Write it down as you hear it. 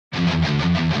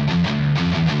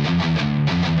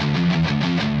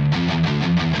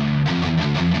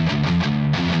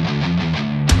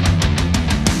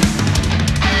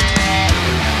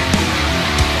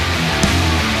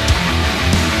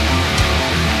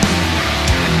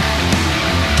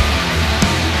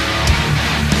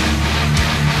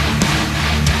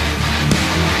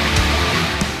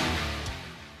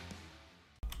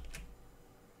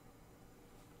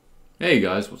Hey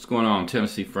guys, what's going on?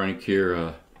 Tennessee.Frank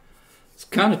here. It's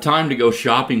kind of time to go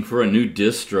shopping for a new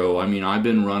distro. I mean, I've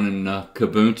been running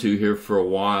Kubuntu here for a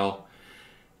while,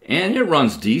 and it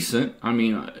runs decent. I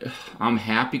mean, I'm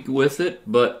happy with it,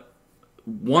 but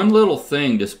one little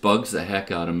thing just bugs the heck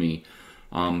out of me.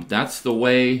 That's the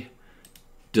way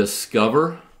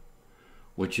Discover,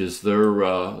 which is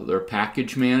their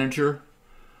package manager,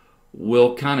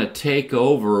 will kind of take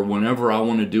over whenever I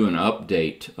want to do an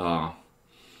update.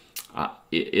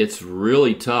 It's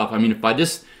really tough. I mean,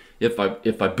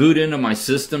 if I boot into my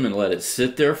system and let it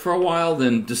sit there for a while,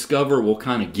 then Discover will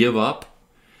kind of give up.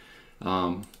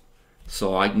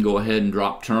 So I can go ahead and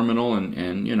drop terminal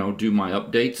and you know, do my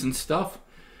updates and stuff.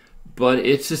 But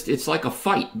it's like a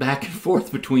fight back and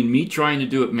forth between me trying to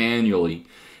do it manually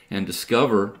and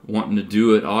Discover wanting to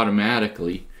do it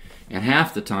automatically. And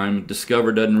half the time,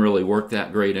 Discover doesn't really work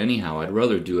that great anyhow. I'd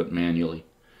rather do it manually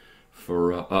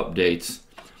for updates.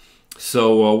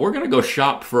 So we're going to go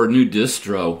shop for a new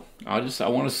distro. I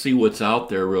want to see what's out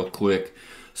there real quick.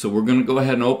 So we're going to go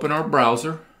ahead and open our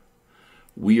browser.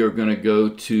 We are going to go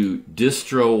to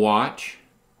Distro Watch.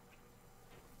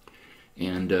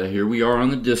 And here we are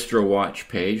on the Distro Watch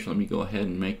page. Let me go ahead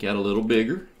and make that a little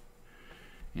bigger.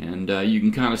 And you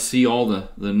can kind of see all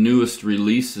the newest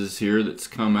releases here that's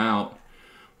come out.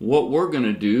 What we're going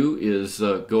to do is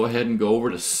go ahead and go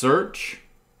over to Search.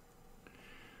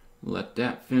 Let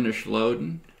that finish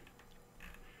loading.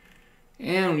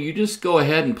 And you just go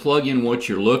ahead and plug in what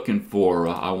you're looking for.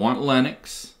 I want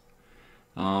Linux.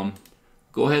 Go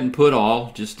ahead and put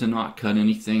all, just to not cut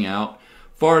anything out.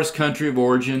 Far as country of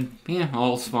origin, yeah,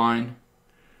 all's fine.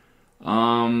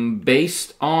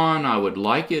 Based on, I would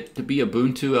like it to be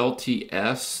Ubuntu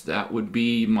LTS. That would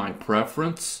be my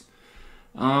preference.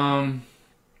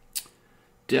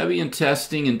 Debian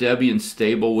testing and Debian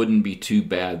stable wouldn't be too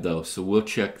bad though, so we'll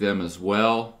check them as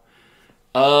well.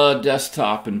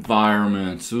 Desktop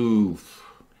environments, ooh.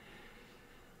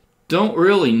 Don't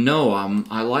really know.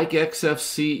 I like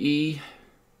XFCE.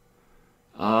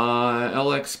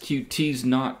 LXQT's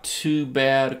not too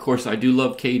bad. Of course, I do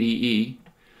love KDE,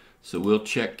 so we'll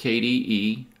check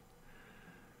KDE.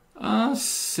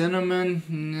 Cinnamon,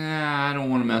 nah, I don't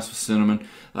want to mess with Cinnamon.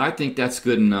 I think that's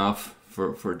good enough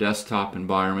for desktop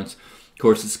environments. Of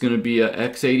course, it's going to be a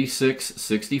x86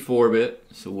 64-bit,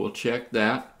 so we'll check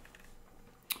that.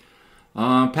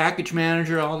 Package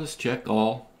manager, I'll just check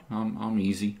all. I'm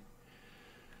easy.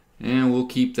 And we'll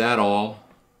keep that all.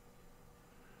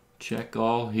 Check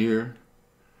all here.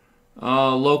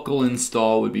 Local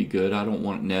install would be good. I don't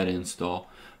want net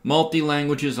install.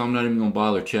 Multi-languages, I'm not even going to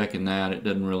bother checking that. It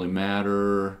doesn't really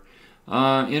matter.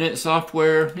 Init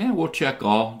software, yeah, we'll check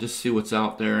all. Just see what's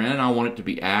out there. And I want it to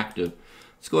be active.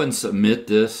 Let's go ahead and submit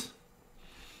this.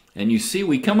 And you see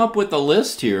we come up with a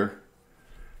list here.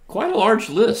 Quite a large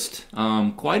list.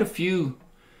 Quite a few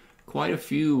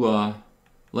Linux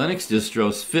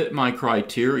distros fit my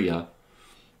criteria.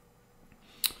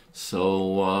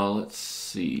 So let's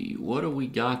see. What do we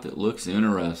got that looks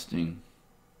interesting?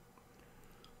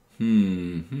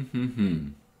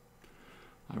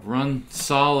 I've run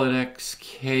Solid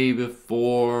XK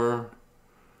before.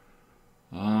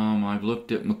 I've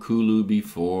looked at Makulu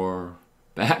before.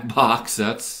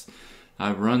 Backbox,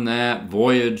 I've run that.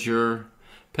 Voyager.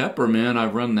 Peppermint,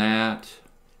 I've run that.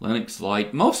 Linux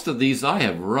Lite. Most of these I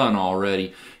have run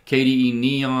already. KDE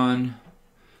Neon.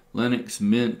 Linux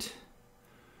Mint.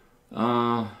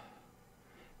 MX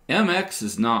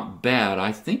is not bad.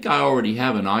 I think I already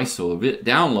have an ISO of it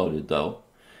downloaded though,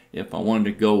 if I wanted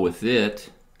to go with it.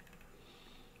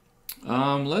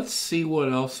 Let's see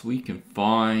what else we can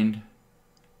find.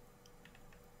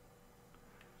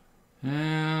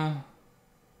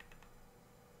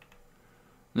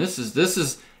 This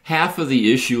is half of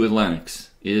the issue with Linux,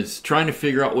 is trying to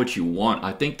figure out what you want.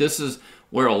 I think this is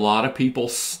where a lot of people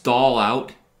stall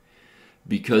out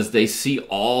because they see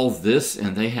all this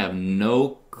and they have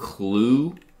no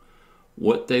clue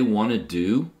what they want to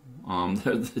do.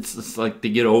 It's just like they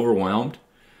get overwhelmed.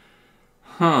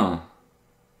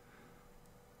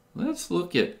 Let's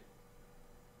look at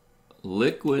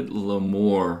Liquid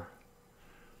L'Amour.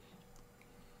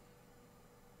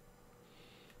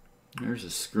 There's a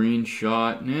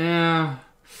screenshot. Yeah,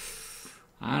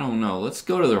 I don't know. Let's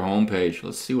go to their homepage.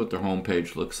 Let's see what their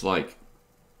homepage looks like.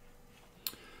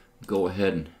 Go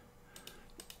ahead and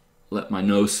let my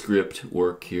no script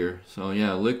work here. So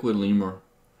yeah, liquid lemur.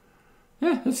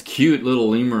 Yeah, that's cute little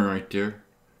lemur right there.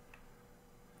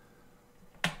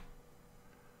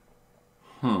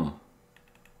 Huh.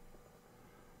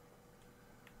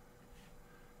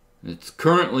 It's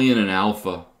currently in an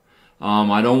alpha.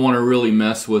 I don't want to really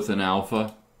mess with an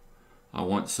alpha. I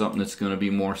want something that's going to be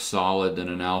more solid than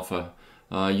an alpha.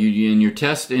 When you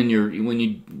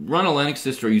run a Linux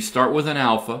distro, you start with an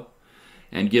alpha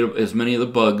and get as many of the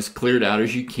bugs cleared out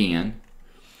as you can.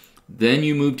 Then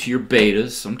you move to your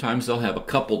betas. Sometimes they'll have a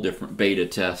couple different beta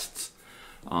tests.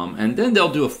 And then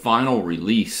they'll do a final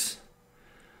release.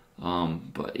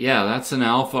 But yeah, that's an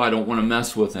alpha. I don't want to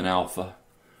mess with an alpha.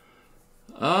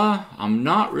 I'm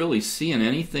not really seeing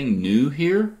anything new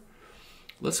here.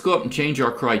 Let's go up and change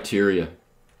our criteria.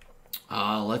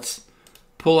 Let's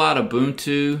pull out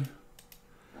Ubuntu.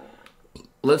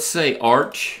 Let's say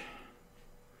Arch.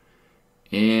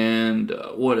 And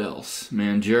what else?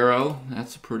 Manjaro.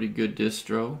 That's a pretty good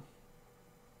distro.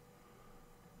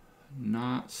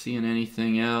 Not seeing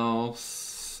anything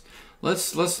else.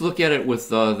 Let's look at it with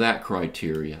that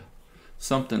criteria.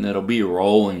 Something that'll be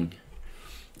rolling.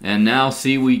 And now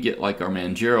see, we get like our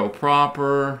Manjaro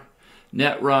proper,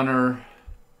 Netrunner.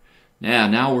 Yeah,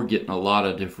 now we're getting a lot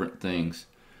of different things.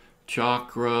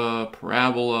 Chakra,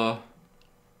 Parabola,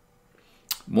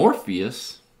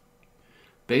 Morpheus,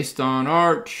 based on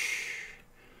Arch,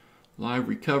 Live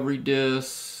Recovery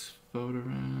Disk, Photo.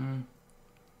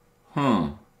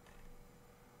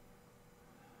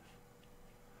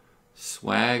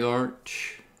 Swag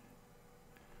Arch.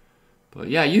 But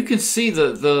yeah, you can see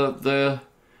the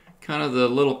kind of the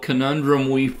little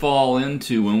conundrum we fall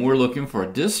into when we're looking for a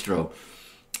distro.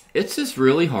 It's just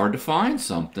really hard to find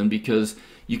something because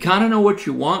you kind of know what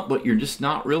you want, but you're just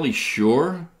not really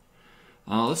sure.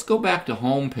 Let's go back to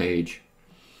homepage.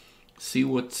 See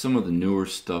what some of the newer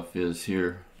stuff is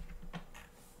here.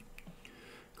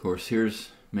 Of course,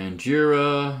 here's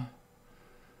Manjaro.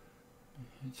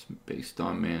 It's based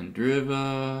on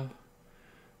Mandriva.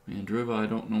 Mandriva I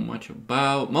don't know much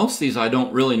about. Most of these I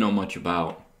don't really know much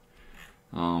about.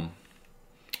 And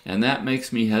that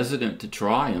makes me hesitant to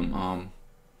try them.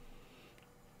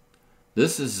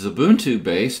 This is Ubuntu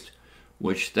based,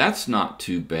 which that's not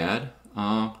too bad.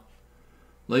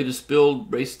 Latest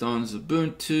build based on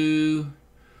Ubuntu.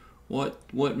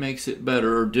 What makes it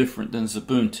better or different than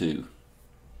Ubuntu?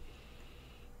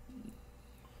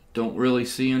 Don't really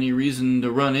see any reason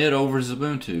to run it over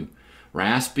Ubuntu.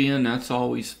 Raspbian, that's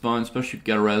always fun, especially if you've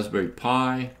got a Raspberry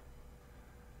Pi.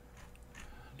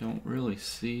 Don't really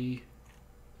see.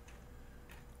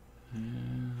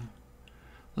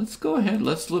 Let's go ahead.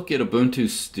 Let's look at Ubuntu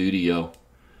Studio.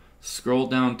 Scroll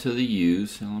down to the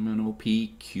U's.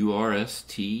 LMNOP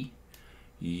QRST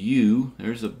U.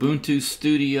 There's Ubuntu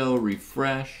Studio.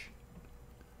 Refresh.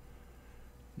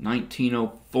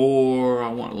 1904.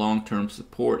 I want long-term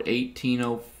support.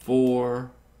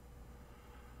 1804.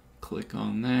 Click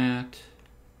on that.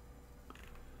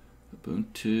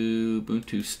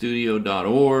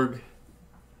 ubuntustudio.org.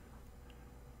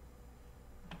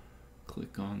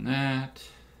 Click on that.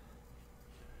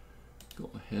 Go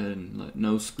ahead and let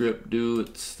no script do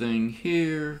its thing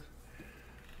here.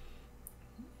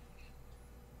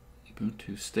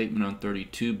 Ubuntu statement on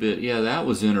 32-bit. Yeah, that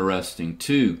was interesting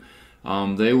too.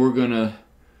 They were going to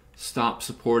stop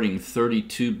supporting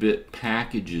 32-bit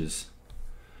packages,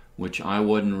 which I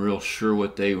wasn't real sure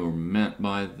what they were meant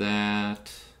by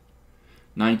that.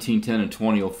 1910 and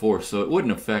 2004, so it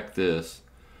wouldn't affect this.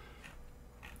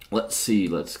 Let's see,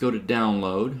 let's go to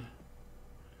download.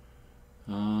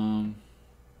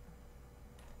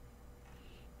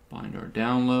 Find our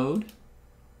download.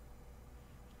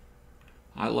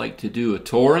 I like to do a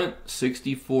torrent,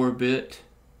 64-bit,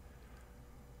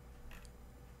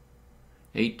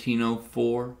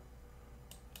 1804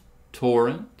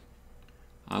 torrent.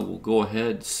 I will go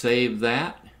ahead and save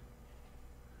that.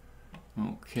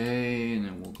 Okay, and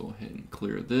then we'll go ahead and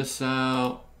clear this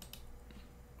out.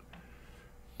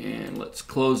 And let's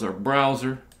close our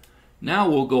browser. Now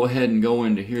we'll go ahead and go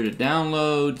into here to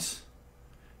downloads.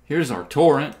 Here's our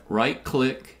torrent. Right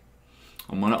click.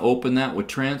 I'm going to open that with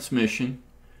transmission.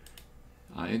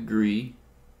 I agree.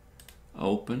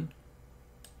 Open.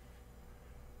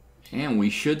 And we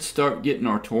should start getting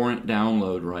our torrent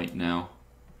download right now,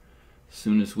 as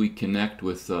soon as we connect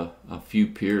with a few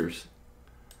peers.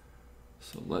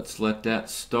 So let's let that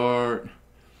start.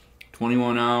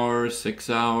 21 hours, 6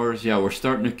 hours. Yeah, we're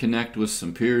starting to connect with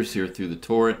some peers here through the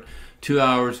torrent. 2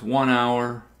 hours, 1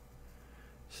 hour,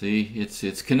 See,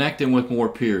 it's connecting with more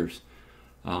peers.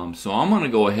 So I'm going to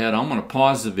go ahead. I'm going to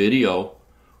pause the video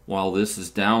while this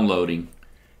is downloading.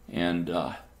 And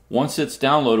once it's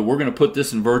downloaded, we're going to put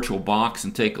this in VirtualBox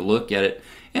and take a look at it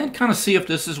and kind of see if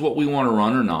this is what we want to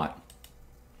run or not.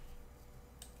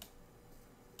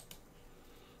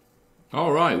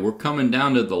 All right, we're coming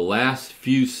down to the last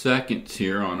few seconds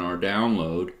here on our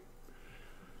download.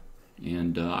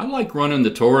 And I like running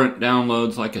the torrent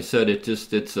downloads. Like I said,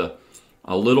 it's a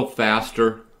little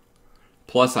faster.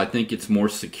 Plus, I think it's more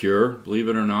secure, believe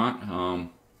it or not.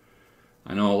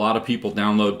 I know a lot of people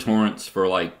download torrents for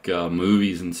like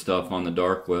movies and stuff on the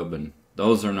dark web, and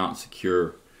those are not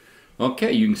secure.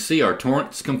 Okay, you can see our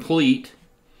torrent's complete.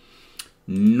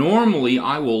 Normally,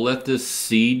 I will let this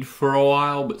seed for a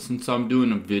while, but since I'm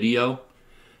doing a video,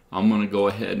 I'm going to go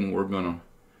ahead and we're going to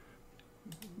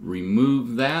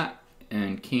remove that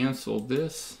and cancel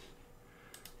this.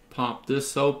 Pop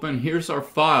this open. Here's our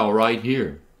file right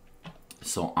here.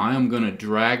 So I am going to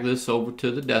drag this over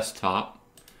to the desktop.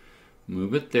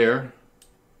 Move it there.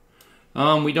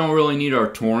 We don't really need our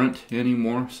torrent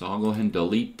anymore, so I'll go ahead and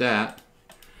delete that.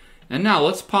 And now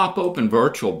let's pop open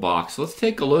VirtualBox. Let's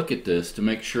take a look at this to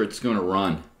make sure it's going to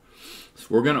run. So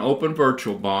we're going to open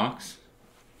VirtualBox.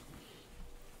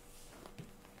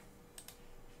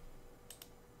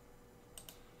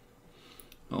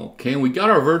 Okay, we got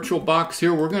our VirtualBox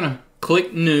here. We're going to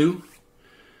click New.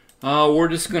 We're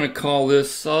just going to call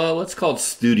this, let's call it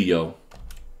Studio.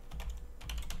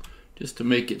 Just to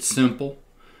make it simple.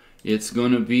 It's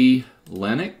going to be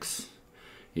Linux.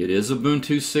 It is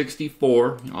Ubuntu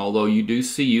 64, although you do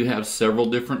see you have several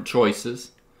different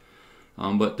choices.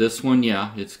 But this one,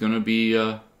 yeah, it's going to be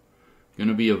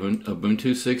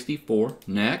Ubuntu 64.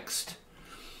 Next,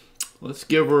 let's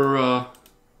give her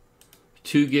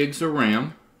 2 gigs of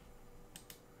RAM.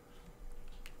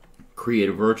 Create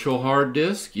a virtual hard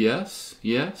disk. Yes,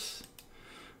 yes.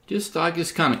 I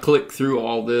just kind of click through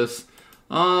all this.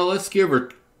 Let's give her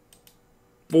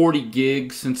 40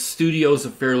 gigs. Since Studio is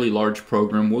a fairly large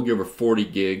program, we'll give her 40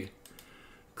 gig.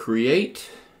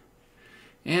 Create.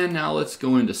 And now let's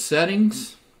go into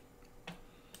Settings.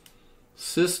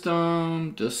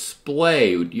 System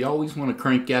Display. You always want to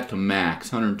crank that to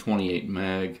max, 128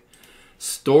 meg.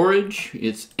 Storage,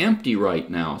 it's empty right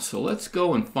now. So let's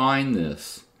go and find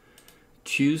this.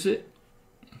 Choose it.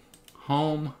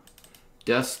 Home.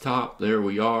 Desktop. There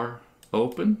we are.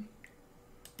 Open.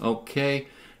 Okay.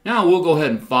 Now we'll go ahead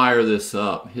and fire this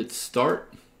up. Hit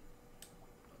start.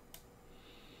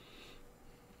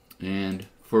 And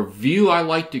for view, I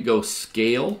like to go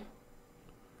scale.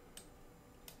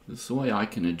 This way I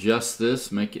can adjust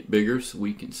this, make it bigger so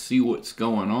we can see what's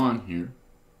going on here.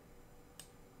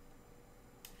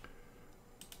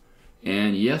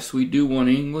 And yes, we do want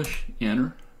English.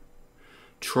 Enter.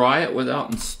 Try it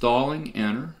without installing.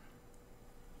 Enter.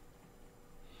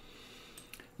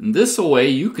 And this way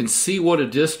you can see what a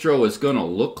distro is going to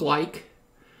look like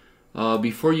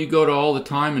before you go to all the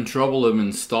time and trouble of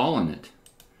installing it.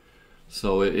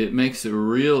 So it makes it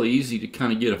real easy to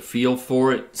kind of get a feel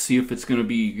for it, see if it's going to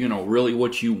be, you know, really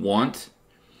what you want.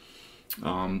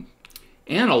 And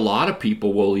a lot of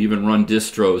people will even run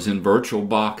distros in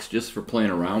VirtualBox just for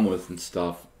playing around with and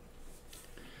stuff,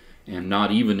 and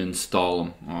not even install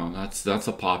them. That's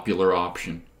a popular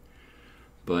option.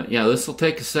 But yeah, this will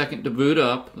take a second to boot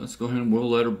up. Let's go ahead and we'll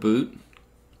let her boot.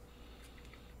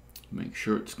 Make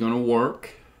sure it's going to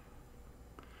work.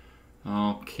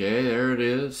 Okay, there it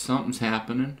is. Something's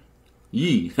happening.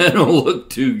 Yee, that don't look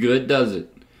too good, does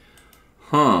it?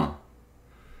 Huh.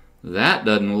 That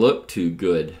doesn't look too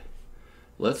good.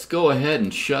 Let's go ahead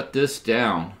and shut this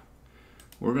down.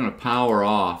 We're going to power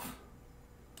off.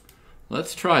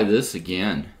 Let's try this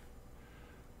again.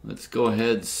 Let's go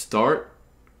ahead and start.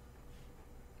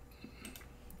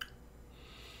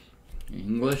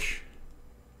 English.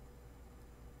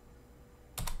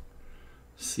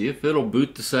 See if it'll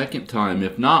boot the second time.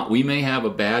 If not, we may have a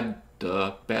bad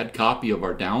copy of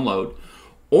our download,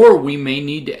 or we may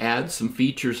need to add some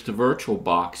features to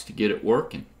VirtualBox to get it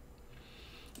working.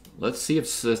 Let's see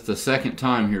if the second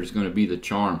time here is going to be the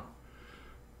charm.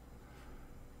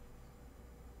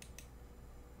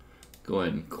 Go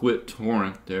ahead and quit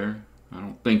torrent there. I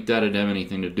don't think that'd have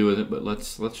anything to do with it, but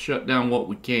let's shut down what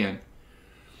we can.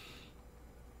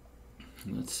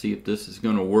 Let's see if this is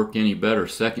going to work any better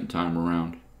second time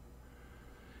around.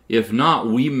 If not,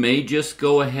 we may just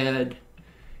go ahead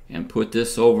and put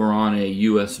this over on a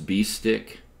USB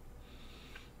stick.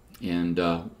 And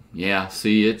yeah,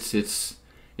 see,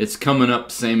 it's coming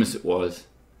up same as it was.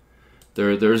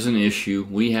 There's an issue.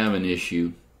 We have an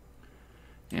issue.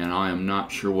 and I am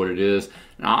not sure what it is.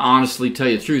 And I honestly tell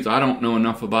you the truth, I don't know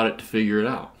enough about it to figure it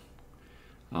out.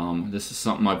 This is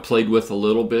something I played with a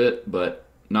little bit, but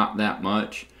not that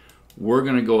much. We're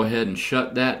going to go ahead and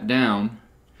shut that down.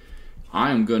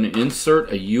 I am going to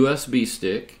insert a USB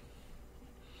stick,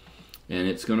 and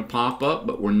it's going to pop up,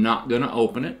 but we're not going to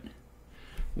open it.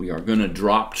 We are going to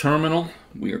drop terminal.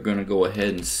 We are going to go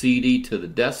ahead and CD to the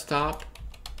desktop.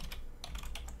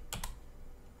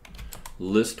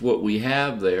 List what we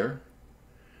have there.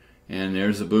 And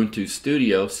there's Ubuntu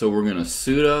Studio. So we're going to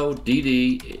sudo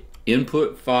dd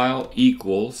input file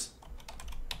equals,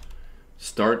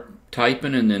 start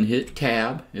typing and then hit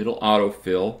tab. It'll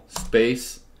autofill,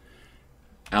 space,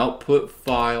 output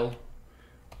file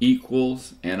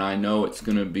equals, and I know it's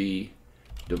going to be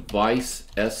device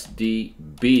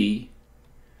SDB,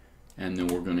 and then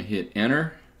we're going to hit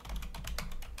enter,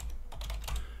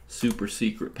 super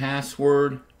secret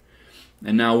password,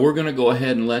 and now we're going to go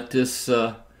ahead and let this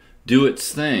do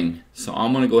its thing. So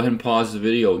I'm going to go ahead and pause the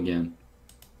video again.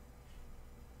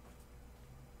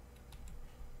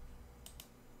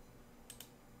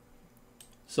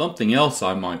 Something else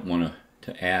I might want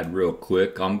to add real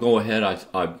quick. I'm go ahead,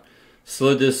 I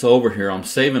slid this over here. I'm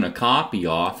saving a copy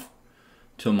off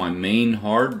to my main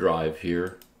hard drive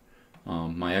here,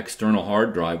 my external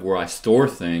hard drive where I store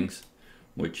things,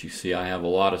 which you see I have a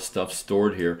lot of stuff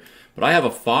stored here. But I have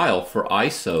a file for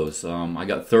ISOs. I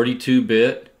got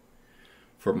 32-bit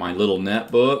for my little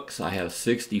netbooks. I have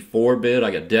 64-bit.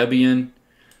 I got Debian,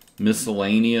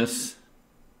 miscellaneous.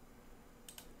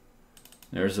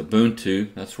 There's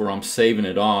Ubuntu. That's where I'm saving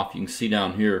it off. You can see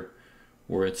down here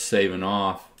where it's saving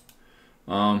off.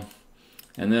 And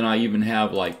then I even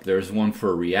have, like, there's one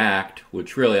for React,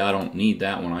 which really I don't need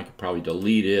that one. I could probably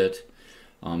delete it.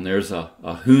 There's a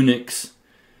Unix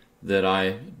that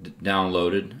I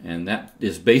downloaded, and that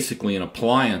is basically an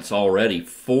appliance already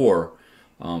for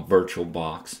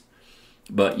VirtualBox.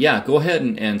 But yeah, go ahead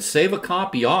and save a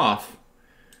copy off,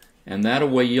 and that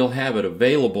way you'll have it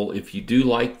available. If you do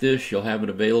like this, you'll have it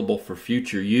available for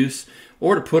future use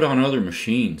or to put on other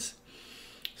machines.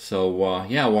 So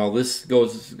yeah, while this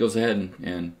goes ahead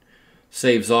and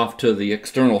saves off to the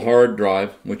external hard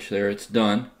drive, which there it's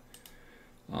done,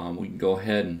 we can go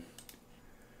ahead and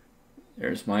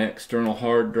there's my external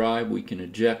hard drive. We can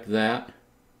eject that.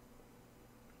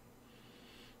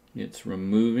 It's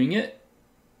removing it.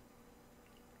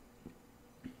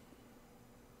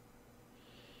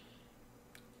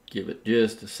 Give it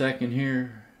just a second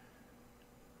here.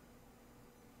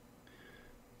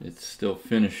 It's still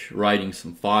finished writing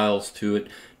some files to it.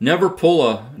 Never pull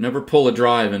a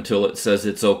drive until it says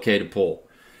it's okay to pull.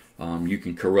 You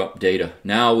can corrupt data.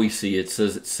 Now we see it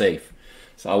says it's safe.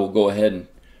 So I will go ahead and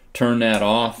turn that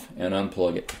off and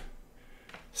unplug it.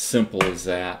 Simple as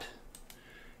that.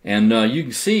 And you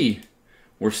can see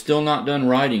we're still not done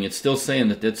writing. It's still saying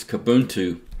that it's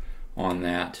Kubuntu on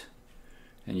that.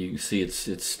 And you can see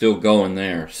it's still going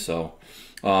there. So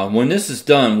when this is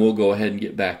done, we'll go ahead and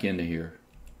get back into here.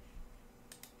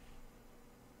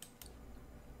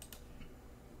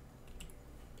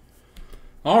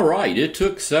 Alright, it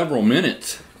took several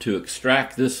minutes to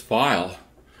extract this file.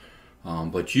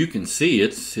 But you can see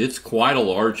it's quite a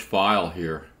large file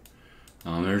here.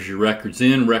 There's your records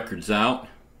in, records out.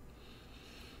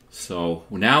 So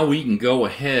now we can go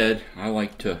ahead. I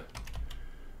like to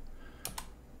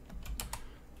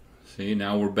see,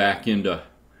 now we're back into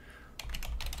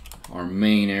our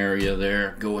main area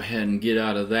there. Go ahead and get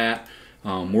out of that.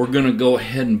 We're going to go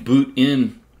ahead and boot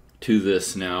in to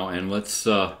this now, and let's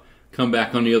come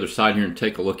back on the other side here and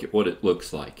take a look at what it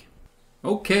looks like.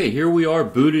 Okay, here we are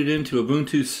booted into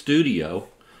Ubuntu Studio,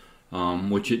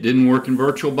 which it didn't work in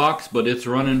VirtualBox, but it's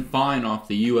running fine off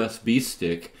the USB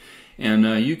stick. And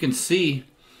you can see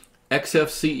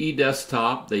XFCE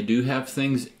desktop. They do have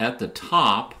things at the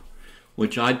top,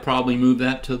 which I'd probably move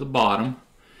that to the bottom.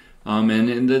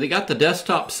 And they got the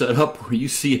desktop set up where you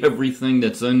see everything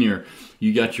that's in here.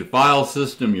 You got your file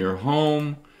system, your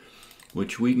home,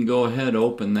 which we can go ahead and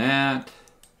open that.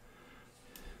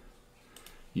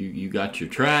 You got your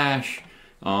trash.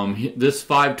 This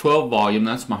 512 volume,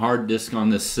 that's my hard disk on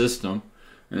this system.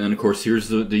 And then of course here's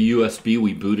the USB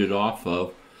we booted off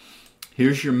of.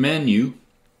 Here's your menu.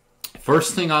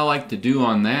 First thing I like to do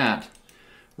on that,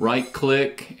 right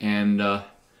click and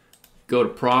go to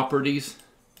properties,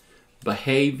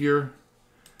 behavior,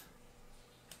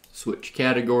 switch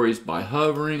categories by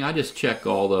hovering. I just check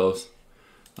all those.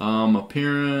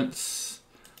 Appearance,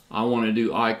 I want to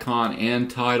do icon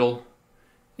and title,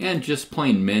 and just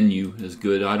plain menu is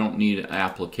good. I don't need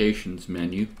applications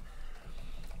menu.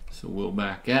 So we'll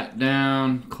back that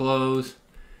down, close,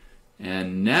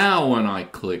 And now when I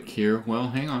click here, well,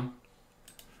 hang on.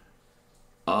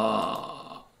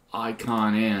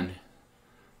 Icon in.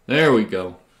 There we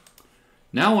go.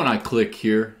 Now when I click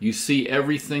here, you see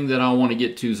everything that I want to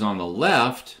get to is on the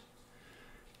left,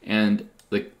 and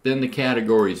then the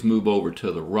categories move over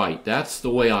to the right. That's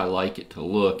the way I like it to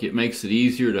look. It makes it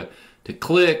easier to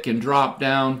click and drop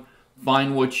down,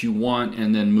 find what you want,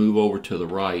 and then move over to the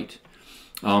right.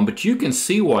 But you can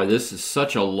see why this is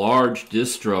such a large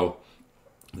distro.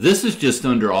 This is just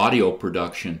under audio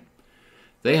production.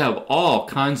 They have all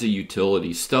kinds of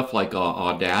utilities, stuff like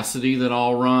Audacity that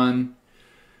I'll run,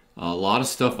 a lot of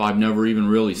stuff I've never even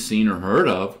really seen or heard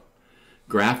of,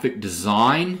 graphic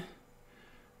design,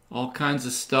 all kinds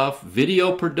of stuff,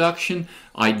 video production.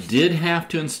 I did have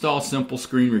to install Simple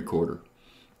Screen Recorder.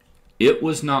 It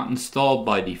was not installed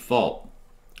by default,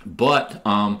 but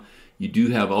you do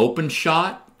have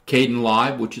OpenShot,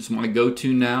 Kdenlive, which is my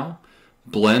go-to now,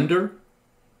 Blender.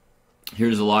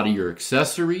 Here's a lot of your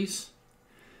accessories.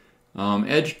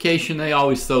 Education, they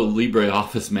always throw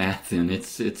LibreOffice Math in.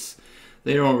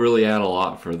 They don't really add a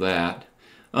lot for that.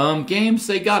 Games,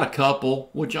 they got a couple,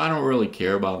 which I don't really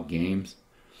care about games.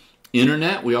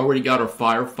 Internet, we already got our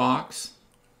Firefox.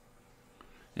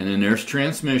 And then there's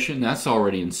transmission, that's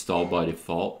already installed by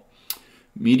default.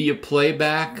 Media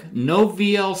playback, no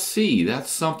VLC. That's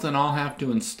something I'll have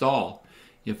to install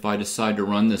if I decide to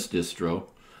run this distro.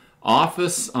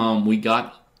 Office, we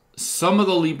got some of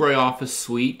the LibreOffice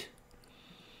suite.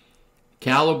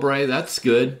 Calibre, that's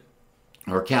good.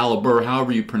 Or Calibre,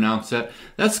 however you pronounce that.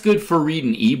 That's good for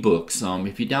reading ebooks.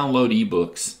 If you download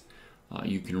ebooks,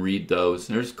 you can read those.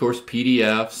 There's, of course,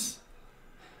 PDFs.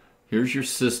 Here's your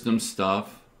system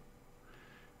stuff.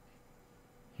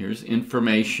 Here's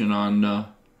information on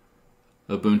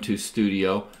Ubuntu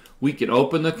Studio. We can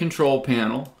open the control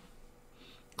panel.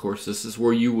 Of course, this is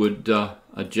where you would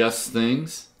adjust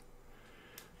things.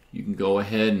 You can go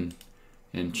ahead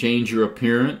and change your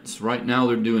appearance. Right now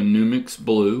they're doing Numix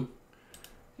Blue,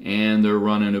 and they're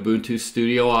running Ubuntu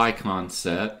Studio icon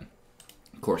set.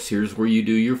 Of course, here's where you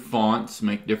do your fonts,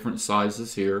 make different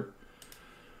sizes here.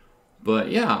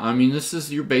 But yeah, I mean, this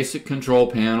is your basic control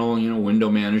panel, you know, window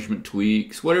management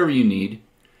tweaks, whatever you need.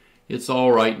 It's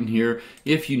all right in here.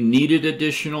 If you needed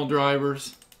additional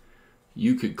drivers,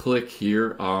 you could click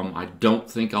here. I don't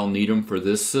think I'll need them for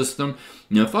this system.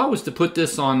 Now, if I was to put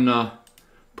this on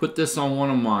one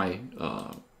of my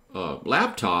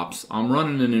laptops, I'm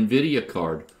running an NVIDIA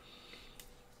card,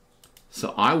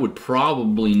 so I would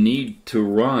probably need to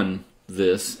run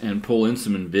this and pull in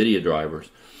some NVIDIA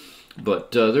drivers.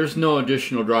 But there's no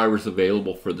additional drivers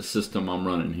available for the system I'm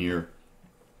running here.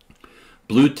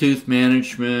 Bluetooth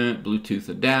management,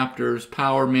 Bluetooth adapters,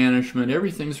 power management,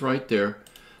 everything's right there.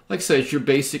 Like I said, it's your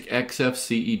basic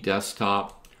XFCE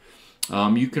desktop.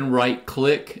 You can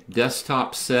right-click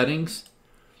desktop settings.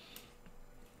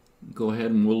 Go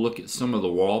ahead and we'll look at some of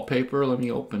the wallpaper. Let me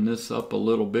open this up a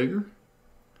little bigger.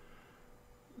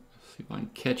 See if I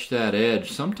can catch that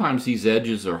edge. Sometimes these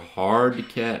edges are hard to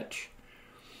catch.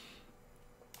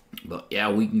 But yeah,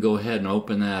 we can go ahead and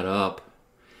open that up.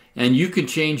 And you can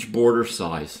change border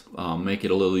size, make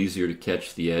it a little easier to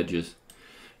catch the edges.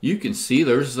 You can see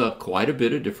there's quite a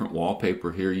bit of different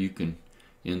wallpaper here you can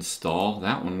install.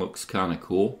 That one looks kind of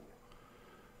cool.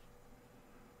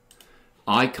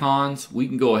 Icons, we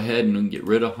can go ahead and get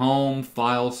rid of home,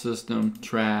 file system,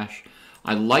 trash.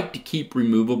 I like to keep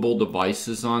removable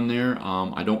devices on there.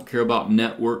 I don't care about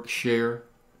network share.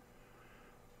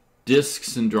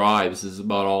 Disks and drives is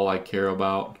about all I care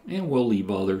about, and we'll leave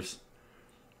others.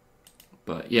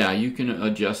 But yeah, you can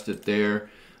adjust it there.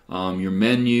 Your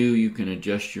menu, you can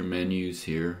adjust your menus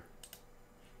here.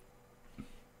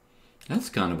 That's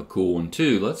kind of a cool one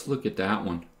too. Let's look at that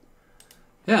one.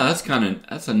 Yeah,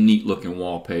 that's a neat looking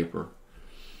wallpaper.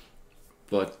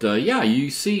 But yeah, you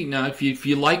see now, if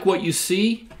you like what you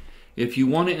see, if you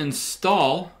want to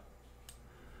install,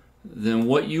 then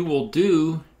what you will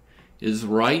do is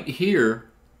right here,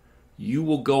 you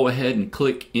will go ahead and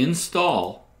click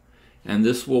install, and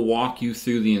this will walk you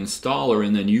through the installer,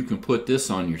 and then you can put this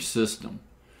on your system.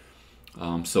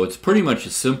 So it's pretty much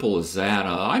as simple as that.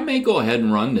 I may go ahead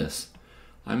and run this.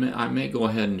 I may go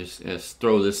ahead and just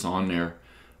throw this on there.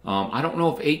 I don't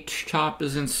know if HTOP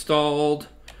is installed.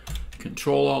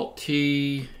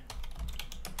 Control-Alt-T.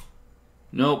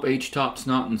 Nope, HTOP's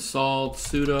not installed.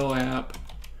 Sudo app.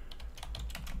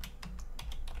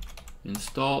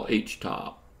 Install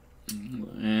HTOP.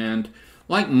 And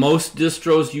like most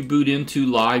distros you boot into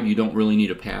live, you don't really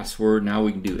need a password. Now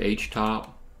we can do HTOP.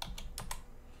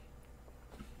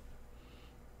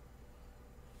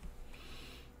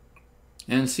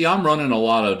 And see, I'm running a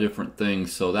lot of different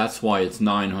things, so that's why it's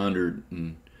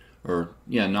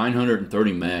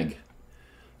 930 meg.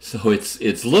 So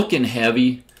it's looking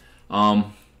heavy. I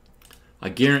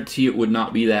guarantee it would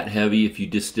not be that heavy if you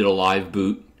just did a live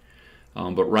boot.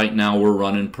 But right now we're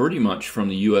running pretty much from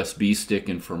the USB stick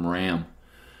and from RAM.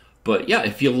 But yeah,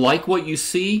 if you like what you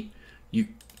see, you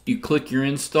click your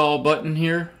install button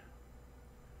here.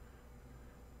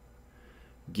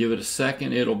 Give it a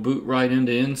second, it'll boot right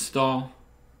into install.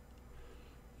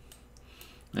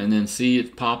 And then see,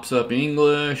 it pops up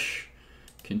English,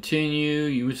 continue,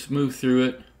 you just move through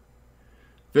it.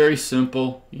 Very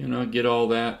simple, you know, get all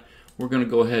that. We're going to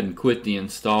go ahead and quit the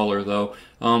installer though.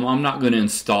 I'm not going to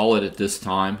install it at this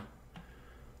time.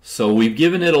 So we've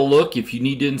given it a look. If you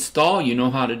need to install, you know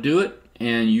how to do it,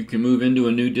 and you can move into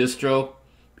a new distro.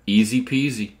 Easy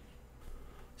peasy.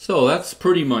 So that's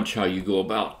pretty much how you go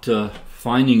about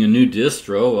finding a new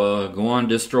distro. Go on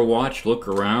Distro Watch, look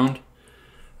around,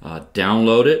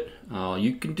 download it.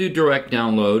 You can do direct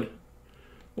download,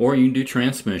 or you can do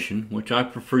transmission, which I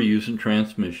prefer using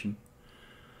transmission.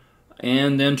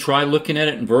 And then try looking at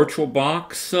it in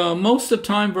VirtualBox. Most of the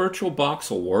time VirtualBox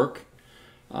will work.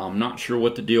 I'm not sure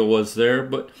what the deal was there,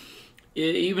 but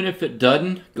even if it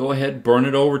doesn't, go ahead, burn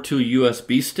it over to a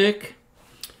USB stick.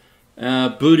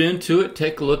 Boot into it,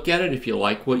 take a look at it. If you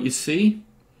like what you see,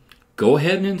 go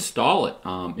ahead and install it.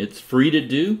 It's free to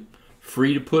do,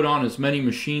 free to put on as many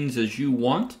machines as you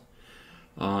want.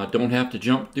 Don't have to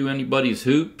jump through anybody's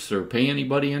hoops or pay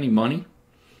anybody any money.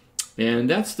 And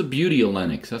that's the beauty of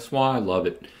Linux. That's why I love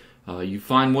it. You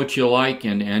find what you like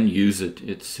and use it.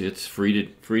 It's free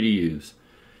to use.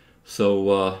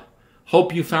 So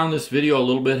hope you found this video a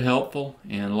little bit helpful.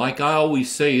 And like I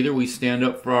always say, either we stand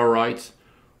up for our rights,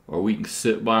 or we can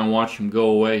sit by and watch them go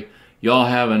away. Y'all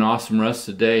have an awesome rest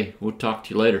of the day. We'll talk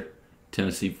to you later.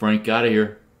 Tennessee Frank out of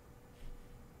here.